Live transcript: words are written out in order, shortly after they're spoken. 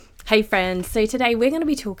Hey friends, so today we're going to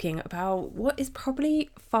be talking about what is probably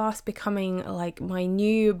fast becoming like my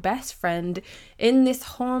new best friend in this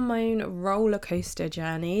hormone roller coaster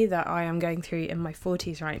journey that I am going through in my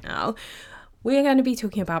 40s right now. We're going to be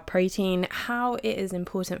talking about protein, how it is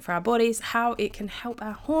important for our bodies, how it can help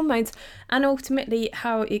our hormones, and ultimately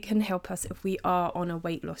how it can help us if we are on a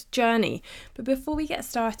weight loss journey. But before we get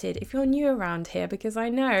started, if you're new around here, because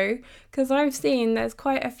I've seen there's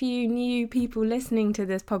quite a few new people listening to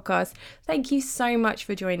this podcast, thank you so much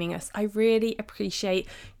for joining us. I really appreciate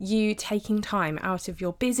you taking time out of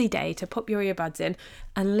your busy day to pop your earbuds in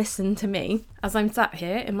and listen to me as I'm sat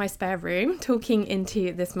here in my spare room talking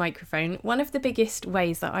into this microphone. One of the biggest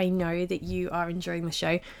ways that I know that you are enjoying the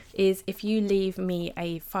show is if you leave me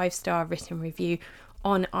a 5-star written review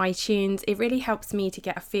on iTunes. It really helps me to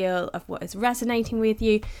get a feel of what is resonating with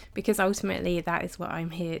you, because ultimately that is what I'm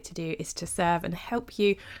here to do, is to serve and help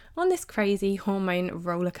you on this crazy hormone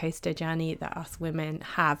roller coaster journey that us women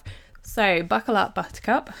have. So buckle up,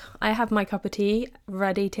 buttercup. I have my cup of tea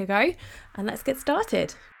ready to go, and let's get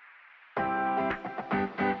started.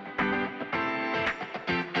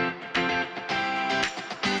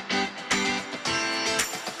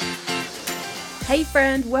 Hey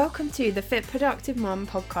friend, welcome to the Fit Productive Mum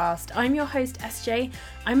podcast. I'm your host SJ.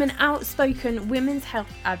 I'm an outspoken women's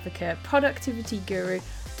health advocate, productivity guru,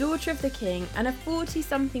 daughter of the king, and a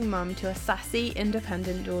 40-something mum to a sassy,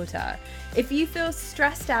 independent daughter. If you feel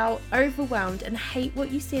stressed out, overwhelmed, and hate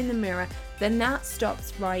what you see in the mirror, then that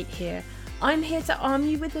stops right here. I'm here to arm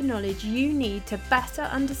you with the knowledge you need to better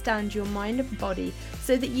understand your mind and body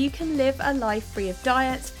so that you can live a life free of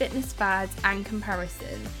diets, fitness fads, and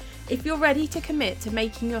comparison. If you're ready to commit to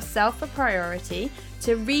making yourself a priority,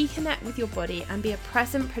 to reconnect with your body and be a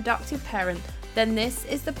present, productive parent, then this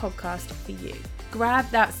is the podcast for you. Grab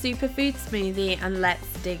that superfood smoothie and let's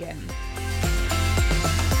dig in.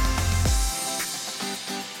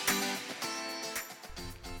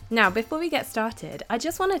 Now, before we get started, I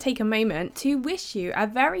just want to take a moment to wish you a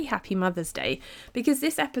very happy Mother's Day, because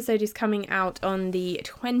this episode is coming out on the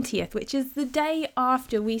 20th, which is the day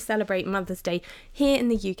after we celebrate Mother's Day here in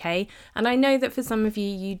the UK. And I know that for some of you,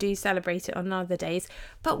 you do celebrate it on other days,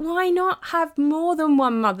 but why not have more than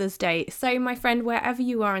one Mother's Day? So my friend, wherever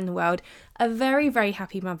you are in the world, a very, very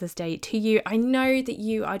happy Mother's Day to you. I know that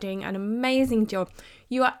you are doing an amazing job.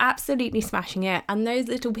 You are absolutely smashing it. And those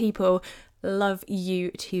little people love you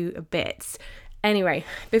to bits. Anyway,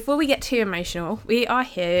 before we get too emotional, we are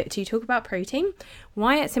here to talk about protein,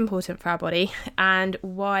 why it's important for our body, and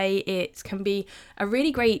why it can be a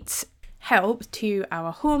really great help to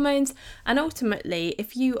our hormones, and ultimately,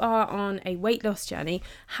 if you are on a weight loss journey,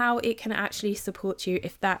 how it can actually support you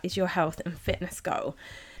if that is your health and fitness goal.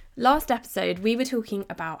 Last episode, we were talking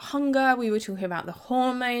about hunger, we were talking about the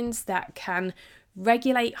hormones that can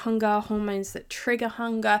regulate hunger, hormones that trigger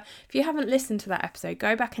hunger. If you haven't listened to that episode,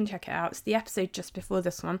 go back and check it out. It's the episode just before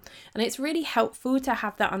this one, and it's really helpful to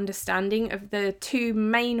have that understanding of the two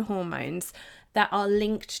main hormones that are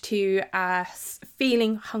linked to us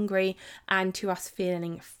feeling hungry and to us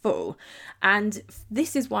feeling full. And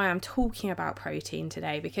this is why I'm talking about protein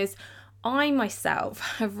today, because I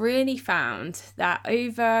myself have really found that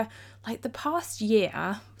over the past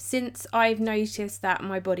year, since I've noticed that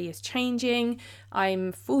my body is changing,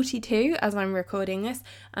 I'm 42 as I'm recording this,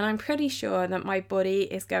 and I'm pretty sure that my body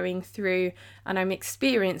is going through and I'm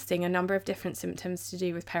experiencing a number of different symptoms to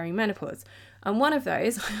do with peri-menopause. And one of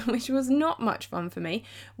those, which was not much fun for me,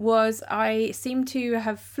 was I seemed to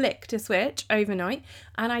have flicked a switch overnight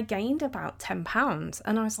and I gained about 10 pounds.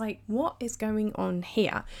 And I was like, what is going on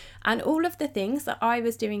here? And all of the things that I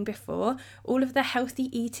was doing before, all of the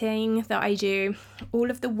healthy eating that I do,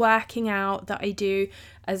 all of the working out that I do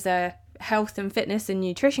as a health and fitness and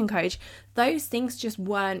nutrition coach, those things just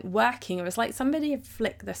weren't working. It was like somebody had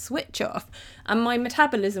flicked the switch off and my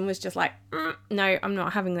metabolism was just like, no, I'm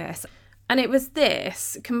not having this. And it was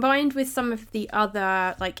this, combined with some of the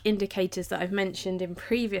other indicators that I've mentioned in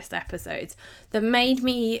previous episodes, that made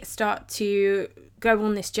me start to go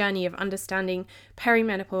on this journey of understanding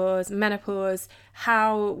perimenopause, menopause,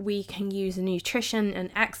 how we can use nutrition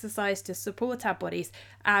and exercise to support our bodies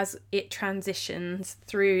as it transitions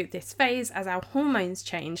through this phase, as our hormones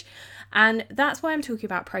change. And that's why I'm talking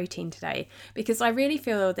about protein today, because I really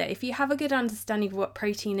feel that if you have a good understanding of what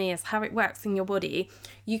protein is, how it works in your body,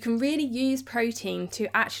 you can really use protein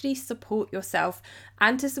to actually support yourself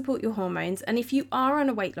and to support your hormones. And if you are on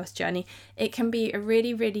a weight loss journey, it can be a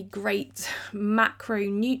really, really great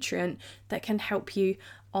macronutrient that can help you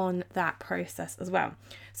on that process as well.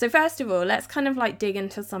 So first of all, let's kind of dig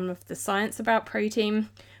into some of the science about protein.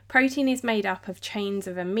 Protein is made up of chains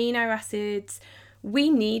of amino acids,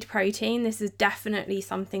 We need protein. This is definitely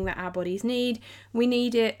something that our bodies need. We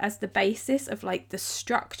need it as the basis of like the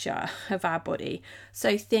structure of our body.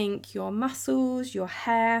 So think your muscles, your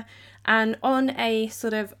hair, and on a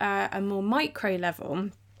sort of a more micro level,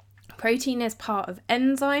 protein is part of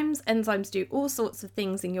enzymes. Enzymes do all sorts of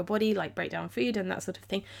things in your body, like break down food and that sort of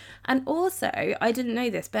thing. And also, I didn't know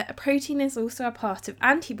this, but protein is also a part of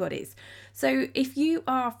antibodies. So if you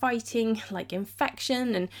are fighting like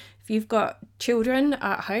infection, and if you've got children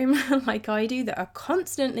at home like I do that are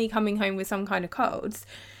constantly coming home with some kind of colds,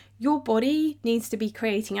 your body needs to be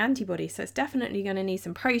creating antibodies. So it's definitely going to need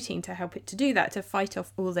some protein to help it to do that, to fight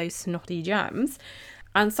off all those snotty germs.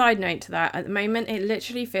 And side note to that, at the moment, it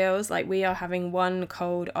literally feels like we are having one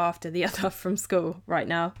cold after the other from school right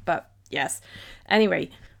now. But yes, anyway,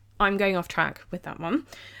 I'm going off track with that one.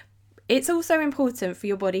 It's also important for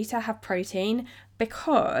your body to have protein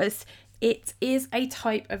because it is a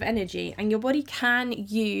type of energy, and your body can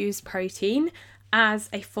use protein as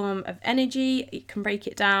a form of energy. It can break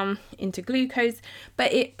it down into glucose,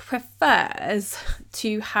 but it prefers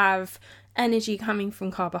to have energy coming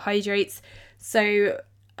from carbohydrates. So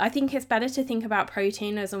I think it's better to think about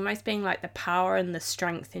protein as almost being like the power and the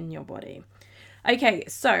strength in your body. Okay,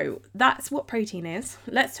 so that's what protein is.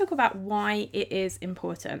 Let's talk about why it is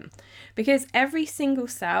important. Because every single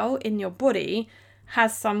cell in your body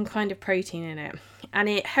has some kind of protein in it, and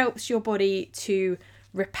it helps your body to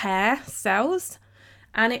repair cells,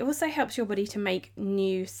 and it also helps your body to make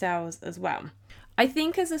new cells as well. I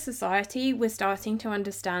think as a society, we're starting to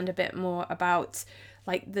understand a bit more about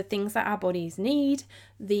like the things that our bodies need.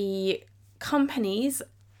 The companies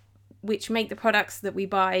which make the products that we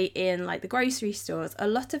buy in like the grocery stores, a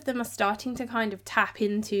lot of them are starting to kind of tap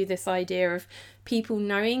into this idea of people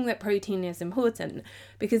knowing that protein is important.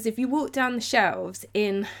 Because if you walk down the shelves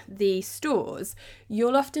in the stores,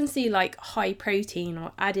 you'll often see like high protein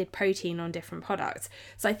or added protein on different products.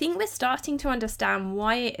 So I think we're starting to understand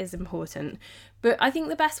why it is important. But I think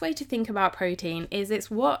the best way to think about protein is it's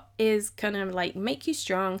what is going to like make you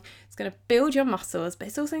strong, it's going to build your muscles, but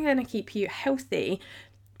it's also going to keep you healthy,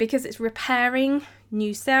 because it's repairing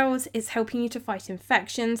new cells, it's helping you to fight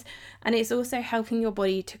infections, and it's also helping your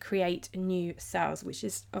body to create new cells, which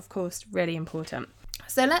is, of course, really important.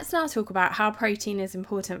 So let's now talk about how protein is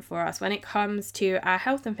important for us when it comes to our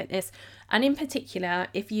health and fitness, and in particular,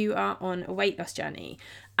 if you are on a weight loss journey.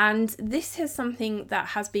 And this is something that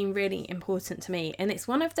has been really important to me, and it's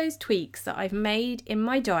one of those tweaks that I've made in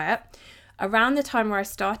my diet around the time where I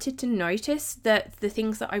started to notice that the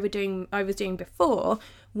things that I was doing before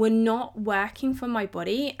were not working for my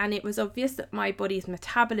body, and it was obvious that my body's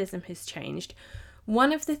metabolism has changed.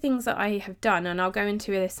 One of the things that I have done, and I'll go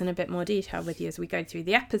into this in a bit more detail with you as we go through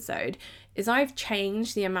the episode, is I've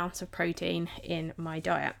changed the amount of protein in my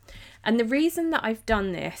diet. And the reason that I've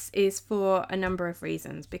done this is for a number of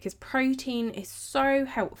reasons, because protein is so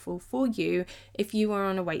helpful for you if you are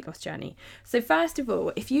on a weight loss journey. So first of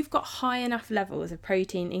all, if you've got high enough levels of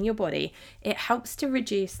protein in your body, it helps to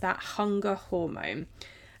reduce that hunger hormone.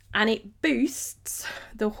 And it boosts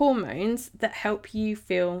the hormones that help you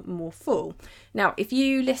feel more full. Now, if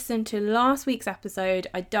you listen to last week's episode,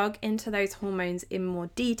 I dug into those hormones in more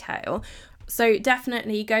detail. So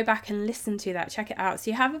definitely go back and listen to that, check it out,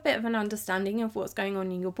 so you have a bit of an understanding of what's going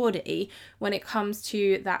on in your body when it comes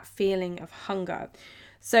to that feeling of hunger.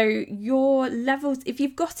 So your levels, if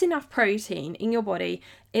you've got enough protein in your body,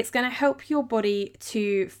 it's going to help your body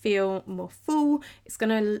to feel more full.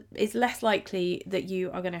 It's less likely that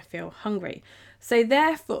you are going to feel hungry. So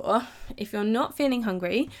therefore, if you're not feeling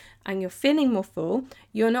hungry and you're feeling more full,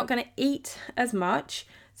 you're not going to eat as much.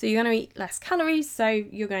 So you're going to eat less calories, so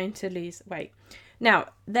you're going to lose weight. Now,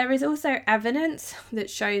 there is also evidence that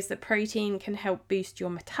shows that protein can help boost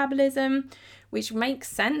your metabolism, which makes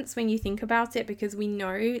sense when you think about it, because we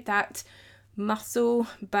know that muscle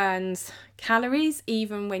burns calories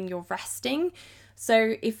even when you're resting.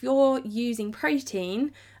 So if you're using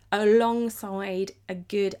protein alongside a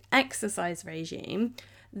good exercise regime,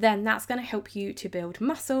 then that's going to help you to build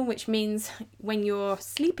muscle, which means when you're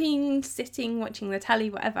sleeping, sitting, watching the telly,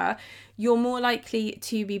 whatever, you're more likely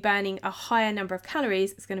to be burning a higher number of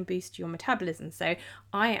calories. It's going to boost your metabolism. So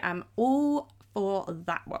I am all for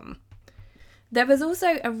that one. There was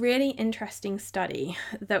also a really interesting study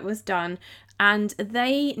that was done, and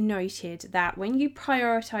they noted that when you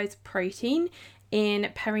prioritize protein in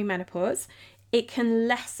peri-menopause, it can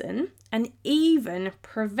lessen and even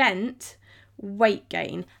prevent weight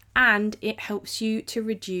gain, and it helps you to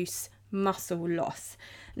reduce muscle loss.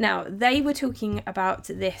 Now, they were talking about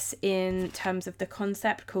this in terms of the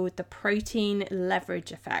concept called the protein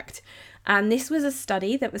leverage effect. And this was a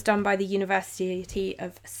study that was done by the University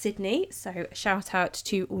of Sydney. So shout out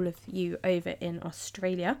to all of you over in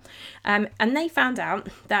Australia. And they found out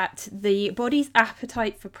that the body's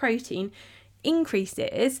appetite for protein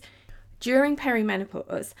increases during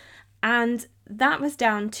perimenopause. And that was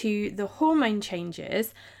down to the hormone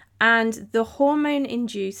changes and the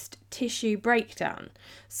hormone-induced tissue breakdown.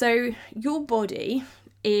 So your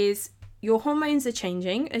hormones are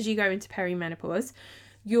changing as you go into perimenopause.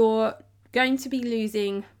 You're going to be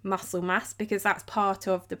losing muscle mass because that's part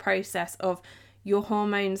of the process of your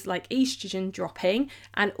hormones like estrogen dropping,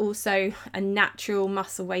 and also a natural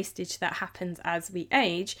muscle wastage that happens as we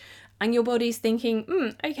age. And your body's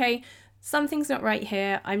thinking, okay, something's not right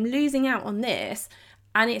here. I'm losing out on this.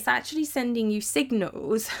 And it's actually sending you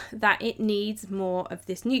signals that it needs more of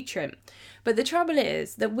this nutrient. But the trouble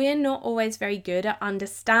is that we're not always very good at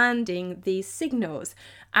understanding these signals.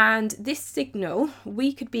 And this signal,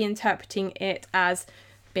 we could be interpreting it as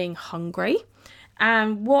being hungry.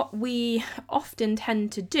 And what we often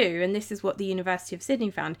tend to do, and this is what the University of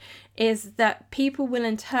Sydney found, is that people will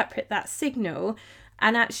interpret that signal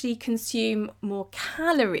and actually consume more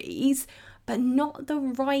calories, but not the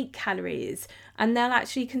right calories, and they'll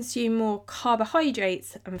actually consume more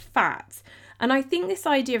carbohydrates and fats. And I think this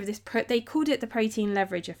idea of this, they called it the protein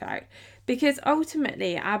leverage effect, because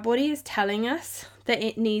ultimately our body is telling us that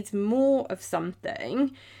it needs more of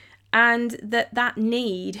something, and that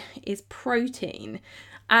need is protein.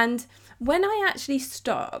 And when I actually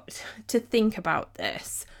stopped to think about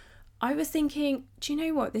this, I was thinking, do you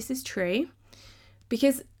know what? This is true.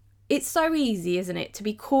 Because it's so easy, isn't it, to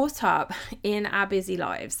be caught up in our busy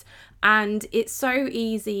lives. And it's so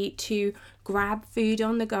easy to grab food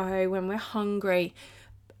on the go when we're hungry.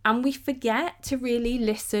 And we forget to really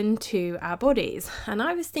listen to our bodies. And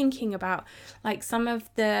I was thinking about like some of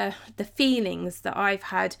the feelings that I've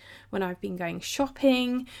had when I've been going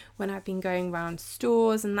shopping, when I've been going around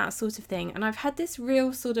stores and that sort of thing. And I've had this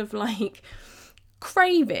real sort of like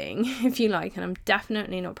craving, if you like, and I'm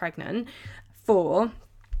definitely not pregnant, for,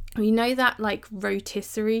 you know, that like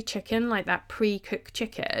rotisserie chicken, like that pre-cooked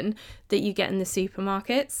chicken that you get in the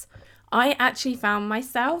supermarkets. I actually found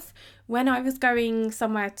myself, when I was going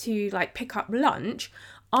somewhere to like pick up lunch,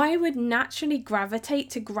 I would naturally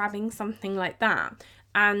gravitate to grabbing something like that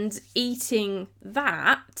and eating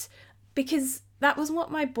that, because that was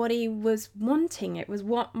what my body was wanting. It was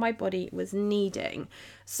what my body was needing.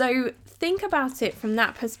 So think about it from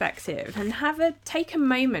that perspective and take a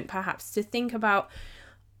moment perhaps to think about,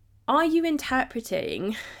 are you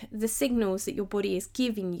interpreting the signals that your body is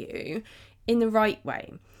giving you in the right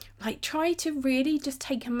way? Like, try to really just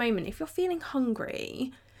take a moment. If you're feeling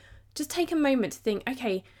hungry, just take a moment to think,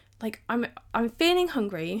 okay, like I'm feeling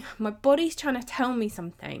hungry. My body's trying to tell me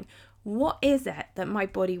something. What is it that my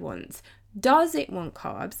body wants? Does it want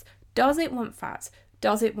carbs? Does it want fats?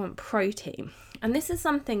 Does it want protein? And this is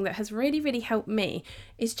something that has really, really helped me,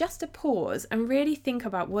 is just to pause and really think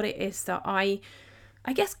about what it is that I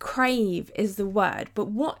guess crave is the word, but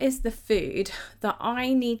what is the food that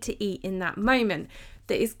I need to eat in that moment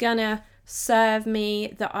that is gonna serve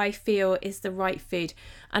me, that I feel is the right food?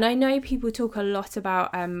 And I know people talk a lot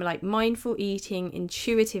about like mindful eating,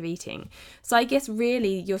 intuitive eating. So I guess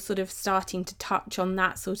really you're sort of starting to touch on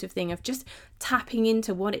that sort of thing of just tapping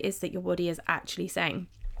into what it is that your body is actually saying.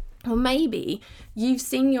 Or maybe you've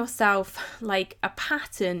seen yourself, like a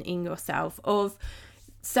pattern in yourself of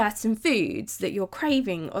certain foods that you're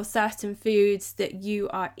craving or certain foods that you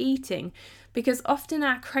are eating, because often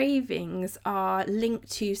our cravings are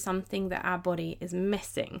linked to something that our body is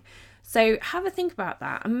missing. So have a think about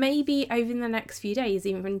that, and maybe over the next few days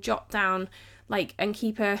even jot down and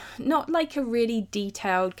keep not like a really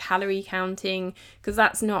detailed calorie counting, because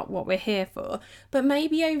that's not what we're here for, but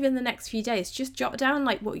maybe over the next few days just jot down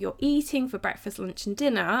like what you're eating for breakfast, lunch and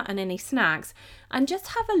dinner and any snacks, and just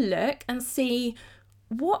have a look and see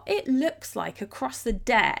what it looks like across the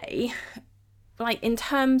day, like in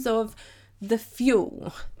terms of the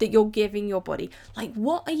fuel that you're giving your body. Like,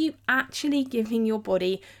 what are you actually giving your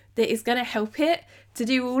body that is going to help it to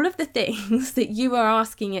do all of the things that you are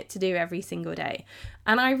asking it to do every single day?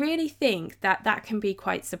 And I really think that that can be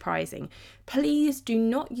quite surprising. Please do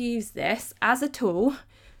not use this as a tool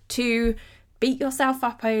to beat yourself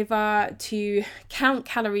up over, to count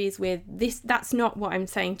calories with. That's not what I'm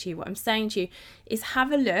saying to you. What I'm saying to you is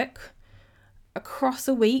have a look across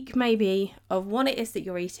a week maybe of what it is that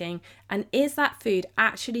you're eating, and is that food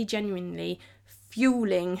actually genuinely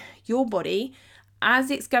fueling your body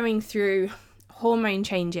as it's going through hormone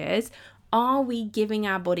changes? Are we giving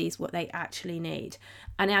our bodies what they actually need?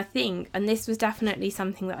 And I think, and this was definitely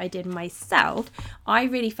something that I did myself, I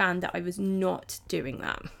really found that I was not doing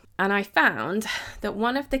that. And I found that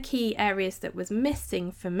one of the key areas that was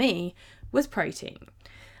missing for me was protein.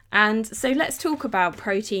 And so let's talk about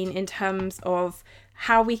protein in terms of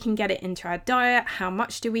how we can get it into our diet, how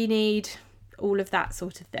much do we need, all of that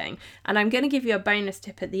sort of thing. And I'm going to give you a bonus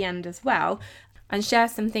tip at the end as well and share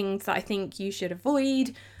some things that I think you should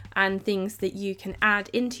avoid and things that you can add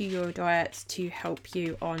into your diet to help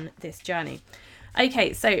you on this journey.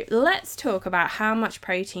 Okay, so let's talk about how much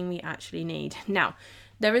protein we actually need. Now,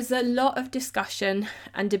 there is a lot of discussion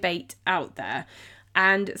and debate out there,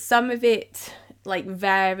 and some of it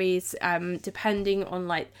varies depending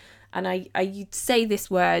on and I say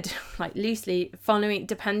this word loosely,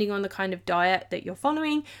 depending on the kind of diet that you're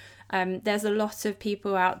following. There's a lot of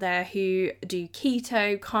people out there who do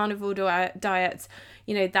keto, carnivore diets,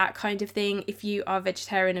 that kind of thing. If you are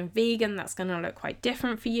vegetarian and vegan, that's going to look quite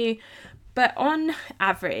different for you. But on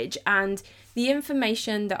average, and the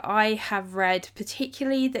information that I have read,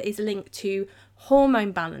 particularly that is linked to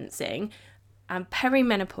hormone balancing and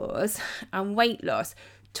peri-menopause and weight loss,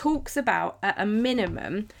 talks about at a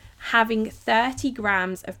minimum having 30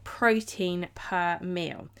 grams of protein per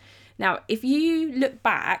meal. Now, if you look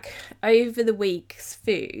back over the week's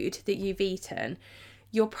food that you've eaten,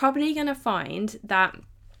 you're probably going to find that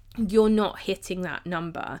you're not hitting that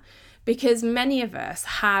number, because many of us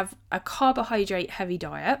have a carbohydrate heavy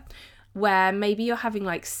diet where maybe you're having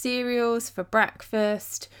cereals for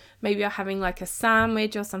breakfast, maybe you're having a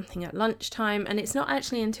sandwich or something at lunchtime, and it's not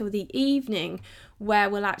actually until the evening where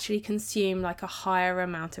we'll actually consume a higher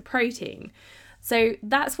amount of protein. So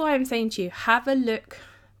that's why I'm saying to you, have a look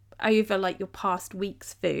over your past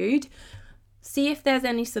week's food, see if there's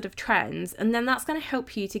any sort of trends, and then that's going to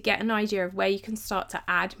help you to get an idea of where you can start to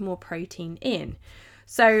add more protein in.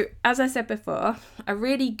 So as I said before, a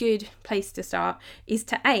really good place to start is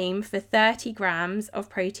to aim for 30 grams of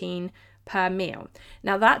protein per meal.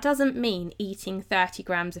 Now that doesn't mean eating 30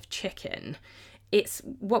 grams of chicken. It's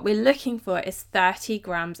what we're looking for is 30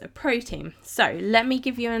 grams of protein. So let me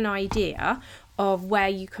give you an idea of where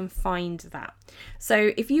you can find that.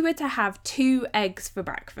 So if you were to have 2 eggs for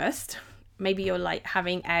breakfast, maybe you're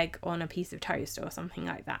having egg on a piece of toast or something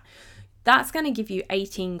like that, that's going to give you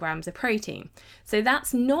 18 grams of protein. So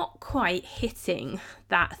that's not quite hitting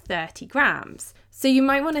that 30 grams. So you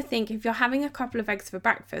might want to think, if you're having a couple of eggs for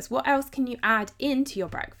breakfast, what else can you add into your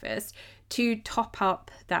breakfast to top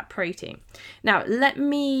up that protein? Now, let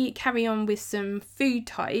me carry on with some food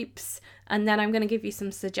types, and then I'm going to give you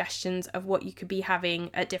some suggestions of what you could be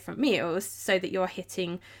having at different meals so that you're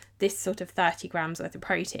hitting this sort of 30 grams worth of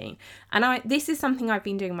protein. And this is something I've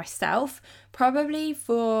been doing myself probably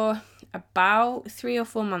for about 3 or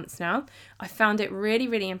 4 months now. I found it really,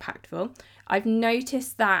 really impactful. I've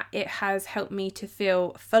noticed that it has helped me to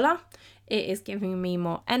feel fuller. It is giving me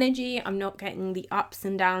more energy. I'm not getting the ups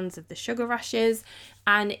and downs of the sugar rushes,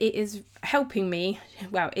 and it is helping me,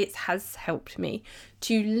 it has helped me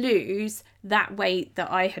to lose that weight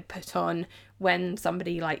that I had put on when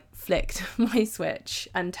somebody flicked my switch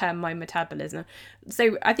and turned my metabolism.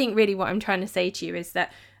 So I think really what I'm trying to say to you is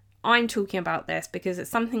that I'm talking about this because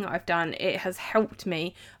it's something that I've done. It has helped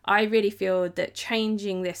me. I really feel that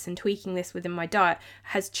changing this and tweaking this within my diet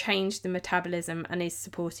has changed the metabolism and is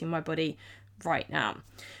supporting my body right now.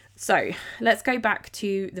 So let's go back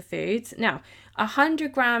to the foods. Now,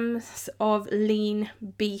 100 grams of lean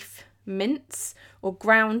beef mince or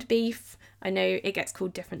ground beef. I know it gets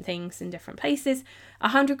called different things in different places.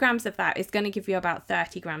 100 grams of that is going to give you about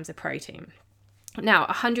 30 grams of protein. Now,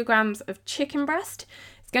 100 grams of chicken breast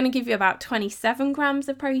is going to give you about 27 grams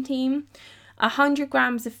of protein. 100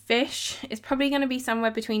 grams of fish is probably going to be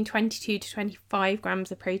somewhere between 22 to 25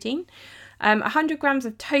 grams of protein. 100 grams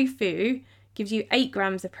of tofu gives you 8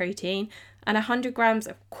 grams of protein, and 100 grams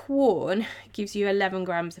of corn gives you 11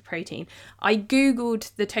 grams of protein. I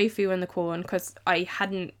googled the tofu and the corn because I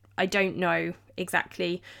don't know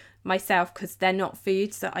exactly myself, because they're not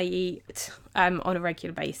foods that I eat on a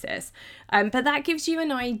regular basis. But that gives you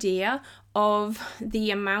an idea of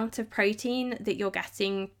the amount of protein that you're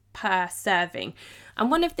getting per serving.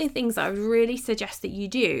 And one of the things that I really suggest that you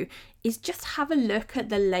do is just have a look at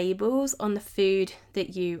the labels on the food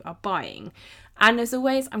that you are buying. And as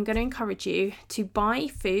always, I'm going to encourage you to buy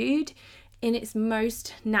food in its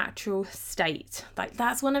most natural state.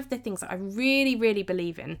 That's one of the things that I really, really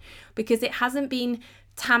believe in, because it hasn't been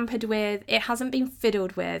tampered with, it hasn't been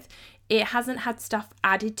fiddled with. it hasn't had stuff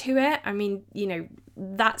added to it. I mean,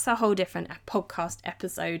 that's a whole different podcast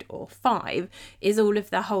episode, or 5, is all of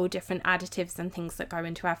the whole different additives and things that go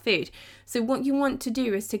into our food. So what you want to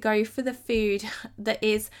do is to go for the food that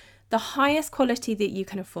is the highest quality that you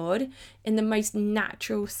can afford in the most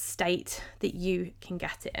natural state that you can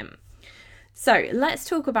get it in. So let's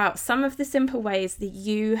talk about some of the simple ways that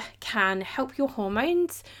you can help your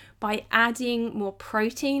hormones by adding more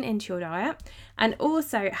protein into your diet, and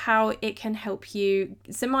also how it can help you,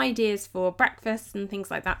 some ideas for breakfast and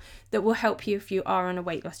things like that will help you if you are on a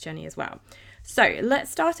weight loss journey as well. So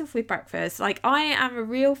let's start off with breakfast. Like, I am a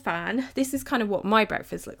real fan. This is kind of what my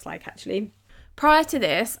breakfast looks like, actually. Prior to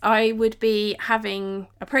this, I would be having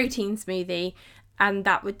a protein smoothie, and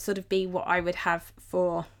that would sort of be what I would have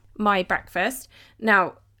for my breakfast.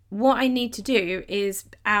 Now, what I need to do is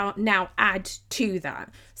now add to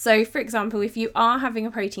that. So, for example, if you are having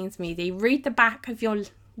a protein smoothie, read the back of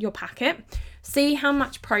your packet, see how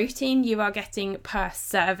much protein you are getting per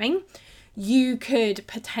serving. You could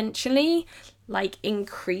potentially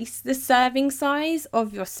increase the serving size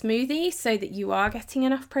of your smoothie so that you are getting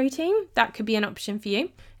enough protein. That could be an option for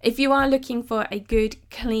you. If you are looking for a good,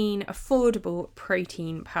 clean, affordable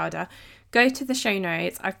protein powder, go to the show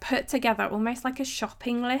notes. I've put together almost like a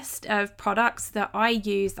shopping list of products that I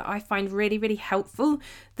use that I find really, really helpful,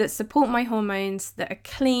 that support my hormones, that are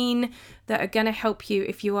clean, that are going to help you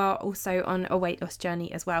if you are also on a weight loss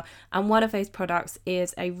journey as well. And one of those products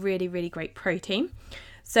is a really, really great protein.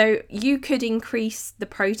 So you could increase the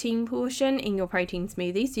protein portion in your protein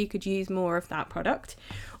smoothie, so you could use more of that product.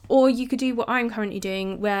 Or you could do what I'm currently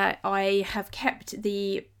doing, where I have kept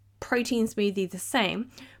the protein smoothie the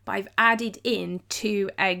same, but I've added in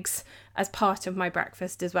 2 eggs as part of my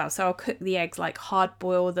breakfast as well. So I'll cook the eggs, hard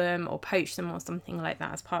boil them or poach them or something like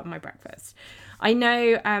that as part of my breakfast. I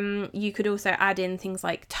know you could also add in things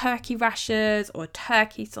like turkey rashers or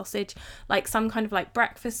turkey sausage, some kind of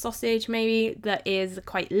breakfast sausage maybe that is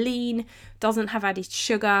quite lean, doesn't have added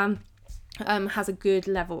sugar, has a good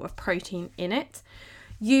level of protein in it.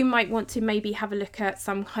 You might want to maybe have a look at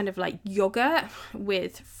some kind of yogurt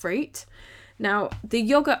with fruit. Now, the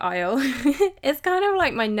yogurt aisle is kind of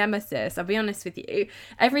like my nemesis, I'll be honest with you.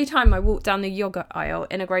 Every time I walk down the yogurt aisle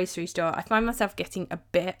in a grocery store, I find myself getting a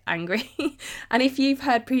bit angry. And if you've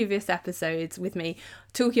heard previous episodes with me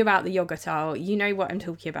talking about the yogurt aisle, you know what I'm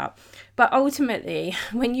talking about. But ultimately,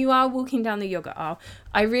 when you are walking down the yogurt aisle,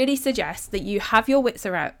 I really suggest that you have your wits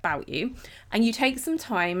about you and you take some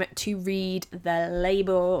time to read the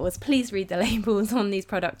labels. Please read the labels on these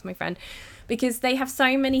products, my friend, because they have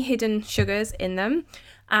so many hidden sugars in them.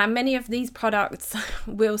 Many of these products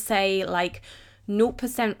will say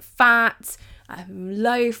 0% fat,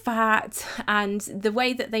 low fat, and the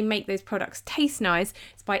way that they make those products taste nice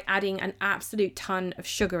is by adding an absolute ton of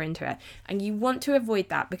sugar into it. And you want to avoid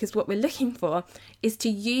that, because what we're looking for is to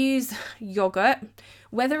use yogurt,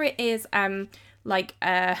 whether it is a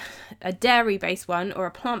dairy-based one or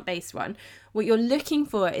a plant-based one. What you're looking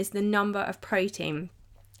for is the number of protein.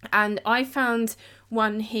 And I found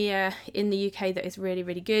one here in the UK that is really,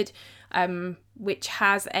 really good, which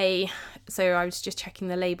has so I was just checking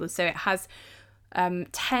the labels. So it has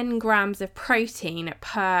 10 grams of protein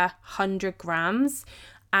per 100 grams.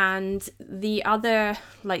 And the other,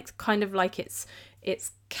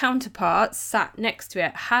 its counterpart sat next to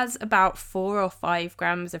it has about 4 or 5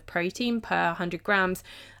 grams of protein per 100 grams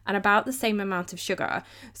and about the same amount of sugar.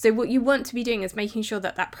 So what you want to be doing is making sure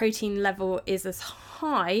that that protein level is as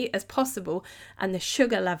high as possible and the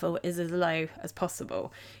sugar level is as low as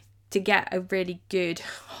possible to get a really good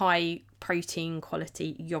high protein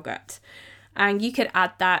quality yogurt. And you could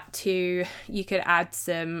add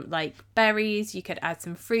some berries, you could add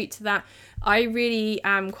some fruit to that. I really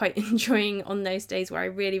am quite enjoying on those days where I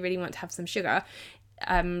really, really want to have some sugar,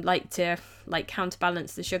 to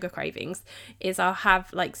counterbalance the sugar cravings, is I'll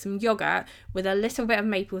have some yogurt with a little bit of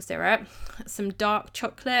maple syrup, some dark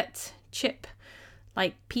chocolate chip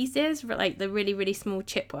pieces, the really, really small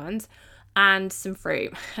chip ones, and some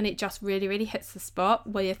fruit. And it just really, really hits the spot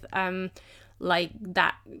with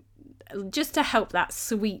that, just to help that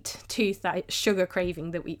sweet tooth, that sugar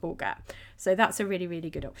craving that we all get. So that's a really, really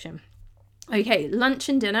good option. Okay, lunch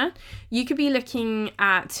and dinner. You could be looking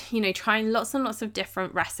at, trying lots and lots of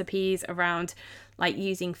different recipes around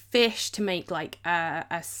using fish to make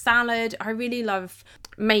a salad. I really love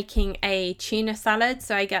making a tuna salad.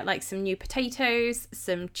 So I get some new potatoes,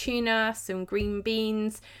 some tuna, some green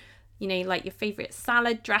beans, your favorite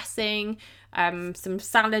salad dressing, some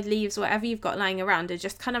salad leaves, whatever you've got lying around, and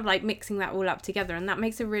just kind of mixing that all up together. And that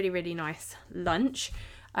makes a really, really nice lunch.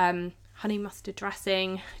 Honey mustard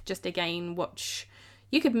dressing, just again, watch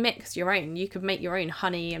you could mix your own. You could make your own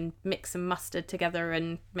honey and mix some mustard together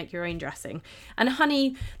and make your own dressing. And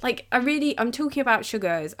honey, like I'm talking about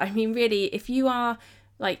sugars. I mean, really, if you are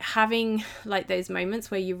like having like those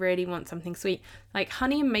moments where you really want something sweet, like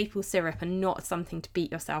honey and maple syrup are not something to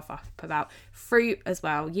beat yourself up about. Fruit as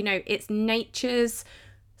well, you know, it's nature's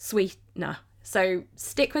sweetener. So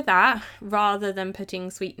stick with that rather than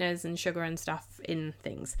putting sweeteners and sugar and stuff in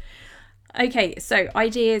things. Okay, so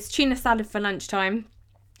ideas: tuna salad for lunchtime.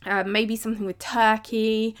 Maybe something with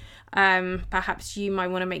turkey. Perhaps you might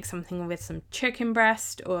want to make something with some chicken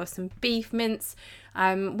breast or some beef mince.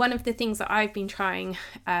 One of the things that I've been trying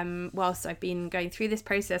whilst I've been going through this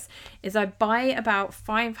process is I buy about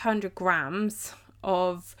 500 grams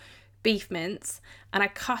of beef mince and I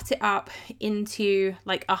cut it up into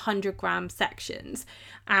like 100-gram sections.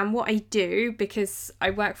 And what I do, because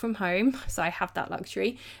I work from home, so I have that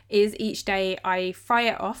luxury, is each day I fry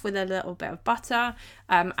it off with a little bit of butter,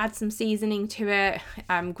 add some seasoning to it,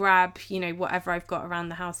 grab, you know, whatever I've got around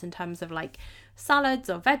the house in terms of like salads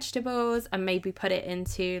or vegetables, and maybe put it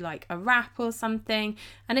into like a wrap or something,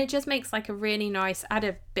 and it just makes like a really nice, add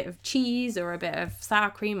a bit of cheese or a bit of sour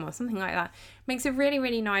cream or something like that, makes a really,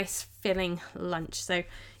 really nice filling lunch. So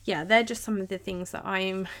yeah, they're just some of the things that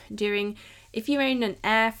I'm doing. If you own an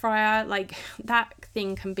air fryer, like that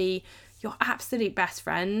thing can be your absolute best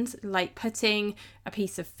friend, like putting a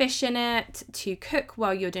piece of fish in it to cook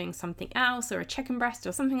while you're doing something else, or a chicken breast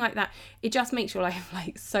or something like that. It just makes your life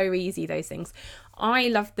like so easy, those things. I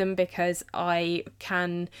love them because I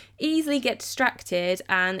can easily get distracted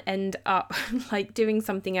and end up like doing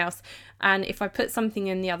something else. And if I put something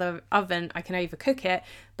in the other oven, I can overcook it.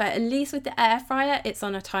 But at least with the air fryer, it's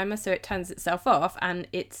on a timer, so it turns itself off and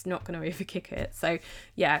it's not going to overcook it. So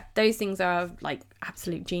yeah, those things are like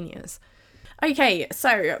absolute genius. Okay,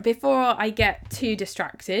 so before I get too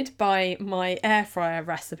distracted by my air fryer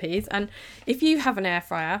recipes, and if you have an air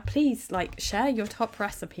fryer, please like share your top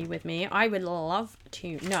recipe with me. I would love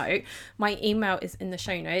to know. My email is in the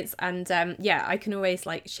show notes, and yeah, I can always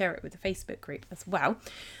like share it with the Facebook group as well.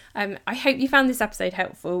 I hope you found this episode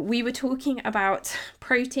helpful. We were talking about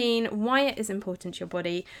protein, why it is important to your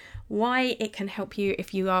body, why it can help you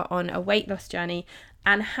if you are on a weight loss journey,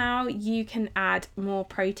 and how you can add more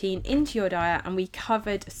protein into your diet. And we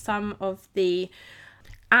covered some of the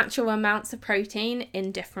actual amounts of protein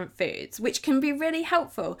in different foods, which can be really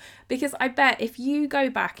helpful, because I bet if you go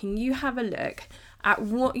back and you have a look at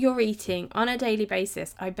what you're eating on a daily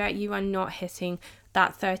basis, I bet you are not hitting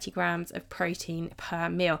that 30 grams of protein per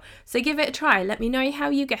meal. So give it a try. Let me know how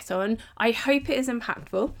you get on. I hope it is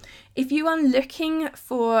impactful. If you are looking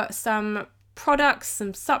for some products,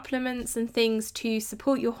 some supplements and things to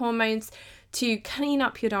support your hormones, to clean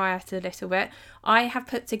up your diet a little bit, I have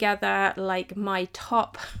put together like my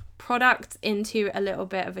top products into a little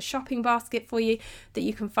bit of a shopping basket for you that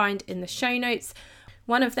you can find in the show notes.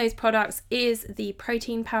 One of those products is the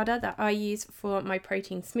protein powder that I use for my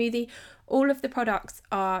protein smoothie. All of the products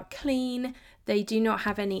are clean. They do not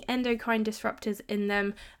have any endocrine disruptors in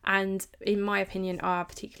them, and in my opinion are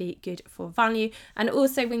particularly good for value. And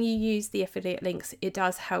also when you use the affiliate links, it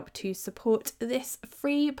does help to support this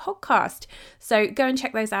free podcast. So go and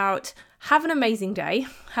check those out. Have an amazing day.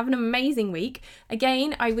 Have an amazing week.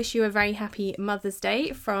 Again, I wish you a very happy Mother's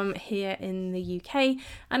Day from here in the UK.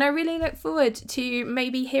 And I really look forward to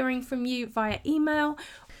maybe hearing from you via email.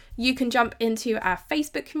 You can jump into our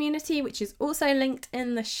Facebook community, which is also linked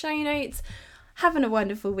in the show notes. Having a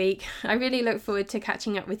wonderful week. I really look forward to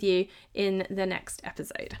catching up with you in the next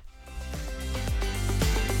episode.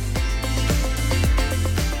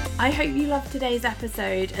 I hope you loved today's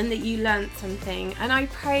episode and that you learned something, and I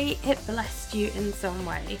pray it blessed you in some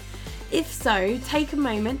way. If so, take a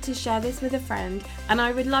moment to share this with a friend, and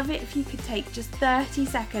I would love it if you could take just 30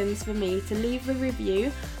 seconds for me to leave a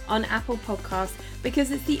review on Apple Podcasts,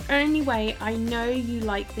 because it's the only way I know you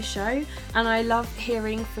like the show, and I love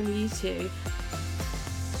hearing from you too.